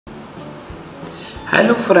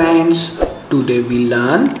Hello friends, today we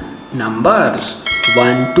learn numbers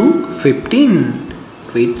 1 to 15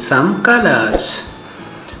 with some colors.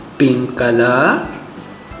 Pink color,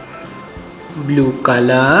 blue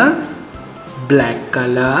color, black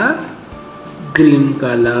color, green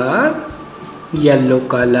color, yellow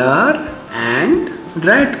color and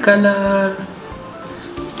red color.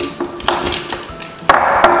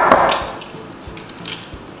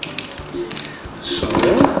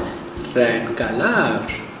 Red color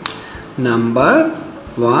number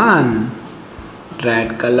 1.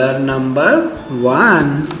 Red color number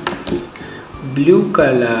 1. Blue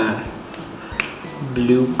color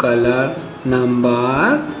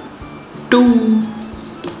number 2.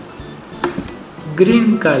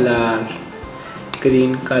 Green color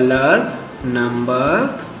number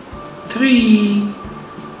 3.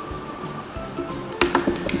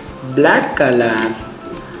 Black color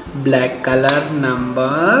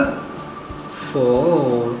number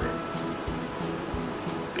 4.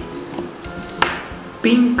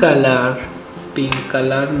 Pink color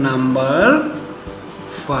number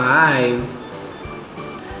 5.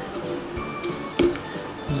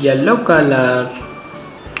 Yellow color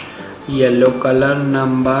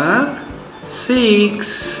number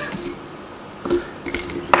 6.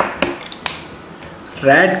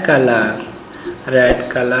 Red color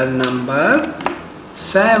number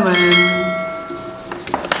 7.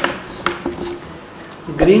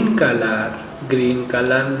 Green color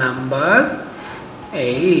number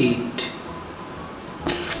 8.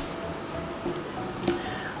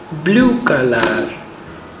 Blue color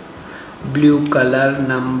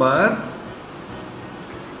number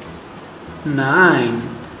 9.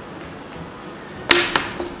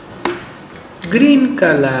 Green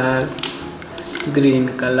color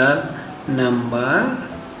number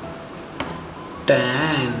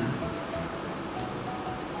 10.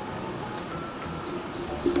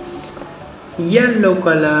 Yellow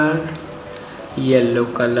color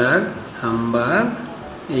number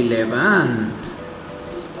 11.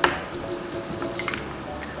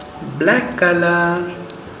 Black color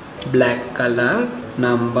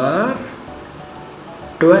number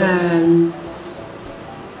 12.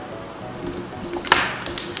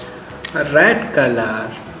 Red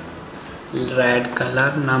color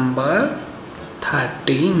number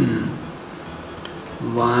 13.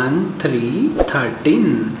 1, 3,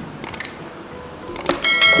 13.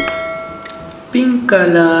 Pink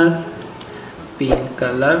color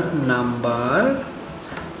number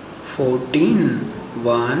 14.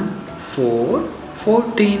 1, 4,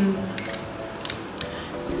 14.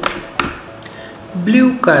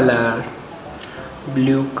 Blue color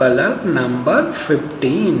number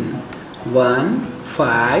 15. 1,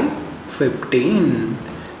 5, 15.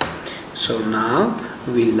 So now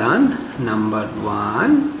we learn number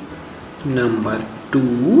 1, number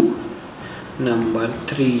 2, number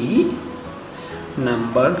 3,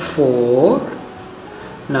 number 4,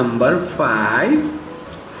 number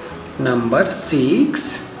 5, number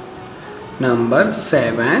 6, number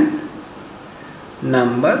 7,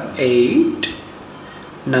 number 8,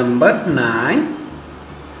 number 9,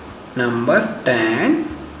 number 10,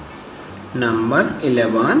 number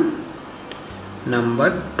 11,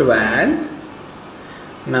 number 12,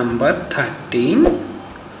 number 13,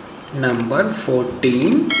 number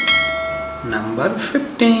 14, number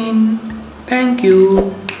 15. Thank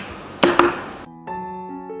you.